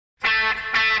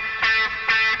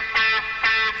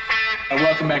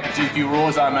welcome back to GQ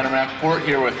Rules. I'm Adam Rappaport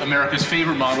here with America's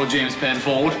favorite model, James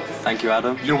Penfold. Thank you,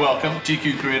 Adam. You're welcome.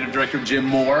 GQ Creative Director, Jim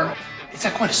Moore. He's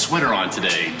got quite a sweater on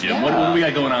today, Jim. Yeah. What do we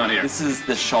got going on here? This is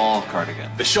the shawl cardigan.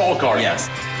 The shawl cardigan? Yes.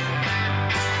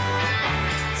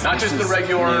 Not just the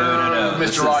regular No.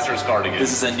 Mr. Rogers cardigan.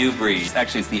 This is a new breed.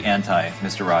 Actually, it's the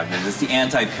anti-Mr. Rogers. It's the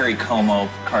anti-Perry Como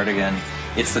cardigan.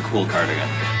 It's the cool cardigan.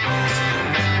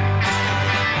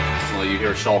 Well, you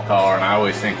hear Shawl-Collar, and I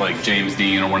always think like James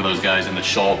Dean or one of those guys in the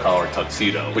Shawl-Collar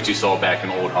tuxedo, which you saw back in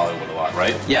old Hollywood a lot,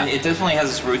 right? Yeah, it definitely has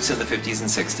its roots in the 50s and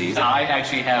 60s. I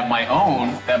actually have my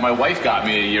own that my wife got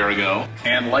me a year ago,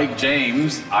 and like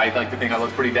James, I like to think I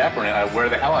look pretty dapper in it. I wear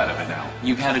the hell out of it now.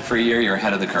 You've had it for a year, you're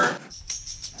ahead of the curve.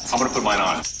 I'm gonna put mine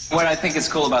on. What I think is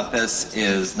cool about this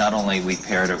is not only we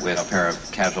paired it with a pair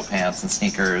of casual pants and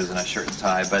sneakers and a shirt and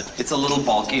tie, but it's a little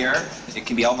bulkier. It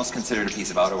can be almost considered a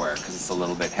piece of outerwear because it's a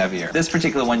little bit heavier. This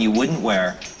particular one you wouldn't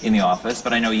wear in the office,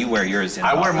 but I know you wear yours in the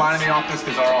office. I wear mine in the office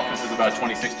because our office is about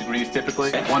 26 degrees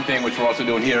typically. One thing which we're also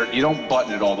doing here, you don't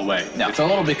button it all the way. No. It's a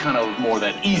little bit kind of more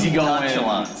that easygoing.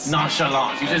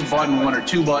 Nonchalance. You just button one or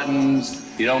two buttons.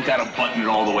 You don't gotta button it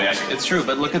all the way. It's true,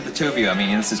 but look at the two of you. I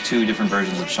mean, this is two different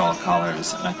versions of shawl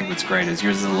collars, and I think what's great is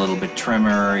yours is a little bit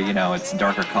trimmer, you know, it's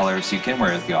darker colors, so you can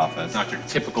wear it at the office. It's not your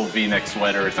typical V-neck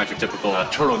sweater, it's not your typical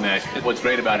turtleneck. What's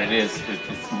great about it is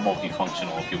it's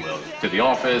multifunctional, if you will. To the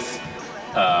office,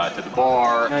 to the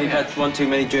bar. You know, you've had one too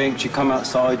many drinks, you come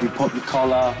outside, you pop your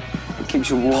collar, it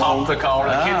keeps you warm. Pop the collar,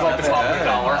 the kids like to pop the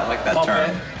collar. I like that Pop term.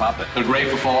 it. Pop it. They're great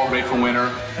for fall, great for winter.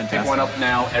 Fantastic. Pick one up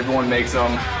now, everyone makes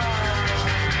them.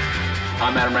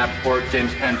 I'm Adam Rappaport,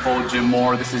 James Penfold, Jim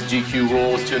Moore. This is GQ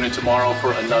Rules. Tune in tomorrow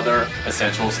for another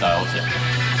Essential Style Tip.